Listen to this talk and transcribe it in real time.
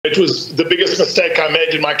It was the biggest mistake I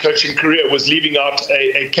made in my coaching career, was leaving out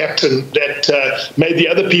a captain that made the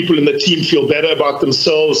other people in the team feel better about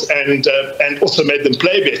themselves and also made them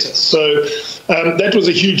play better. So that was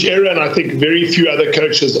a huge error, and I think very few other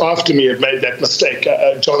coaches after me have made that mistake.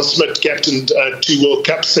 John Smith captained 2 World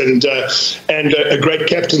Cups, and a great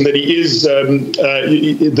captain that he is.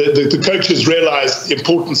 The coaches realised the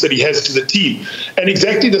importance that he has to the team, and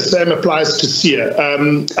exactly the same applies to Siya.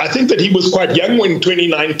 I think that he was quite young in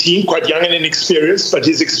 2019. Quite young and inexperienced, but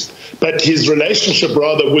his relationship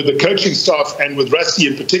rather with the coaching staff and with Rusty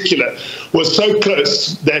in particular was so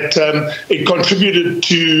close that it contributed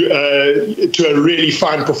to a really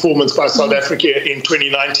fine performance by South Africa in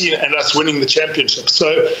 2019 and us winning the championship.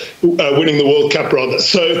 So winning the World Cup rather.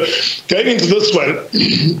 So going into this one,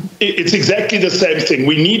 it's exactly the same thing.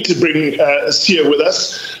 We need to bring Siya with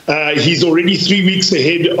us. He's already 3 weeks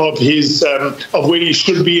ahead of his of where he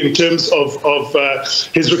should be in terms of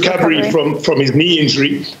his recovery from his knee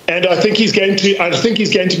injury, and I think he's going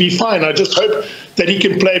to be fine. I just hope that he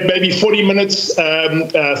can play maybe 40 minutes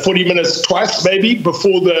twice, maybe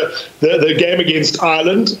before the game against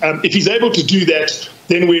Ireland. If he's able to do that,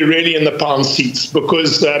 then we're really in the pound seats,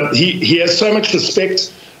 because he has so much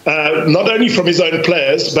respect. Not only from his own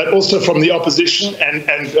players, but also from the opposition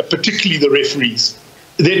and particularly the referees.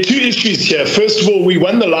 There are 2 issues here. First of all, we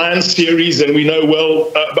won the Lions series, and we know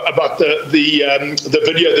well about the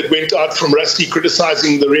video that went out from Rusty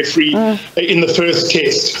criticising the referee in the first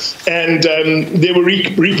test, and there were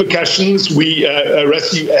repercussions.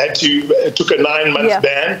 Rusty took a 9-month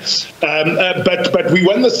ban, but we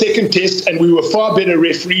won the second test, and we were far better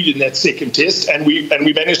refereed in that second test, and we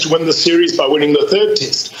managed to win the series by winning the third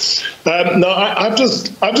test. Now I've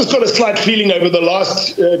just got a slight feeling over the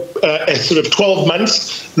last sort of 12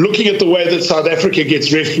 months. Looking at the way that South Africa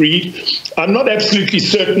gets refereed, I'm not absolutely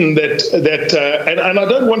certain that and I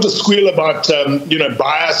don't want to squeal about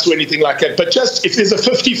bias or anything like that, but just if there's a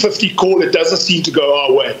 50-50 call, it doesn't seem to go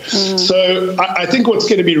our way. So I think what's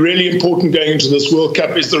going to be really important going into this World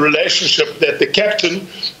Cup is the relationship that the captain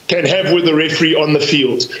can have with the referee on the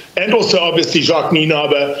field, and also obviously Jacques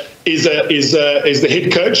Nienaber is the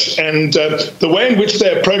head coach, and the way in which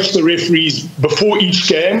they approach the referees before each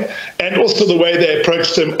game, and also the way they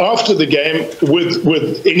approach them after the game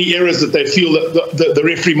with any errors that they feel that the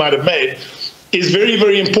referee might have made, is very,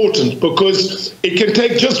 very important, because it can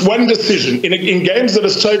take just one decision in games that are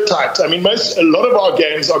so tight. I mean, a lot of our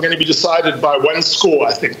games are going to be decided by one score,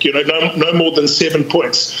 I think, no more than 7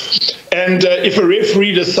 points. And if a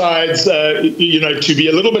referee decides, to be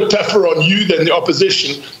a little bit tougher on you than the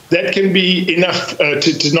opposition, that can be enough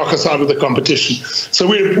to knock us out of the competition. So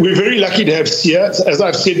we're very lucky to have Siya. As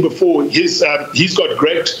I've said before, he's got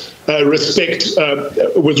great respect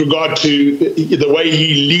with regard to the way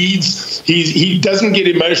he leads. He doesn't get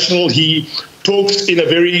emotional. He talks in a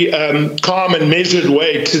very calm and measured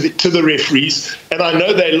way to the referees, and I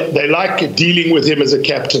know they like dealing with him as a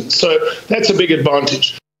captain. So that's a big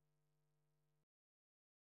advantage.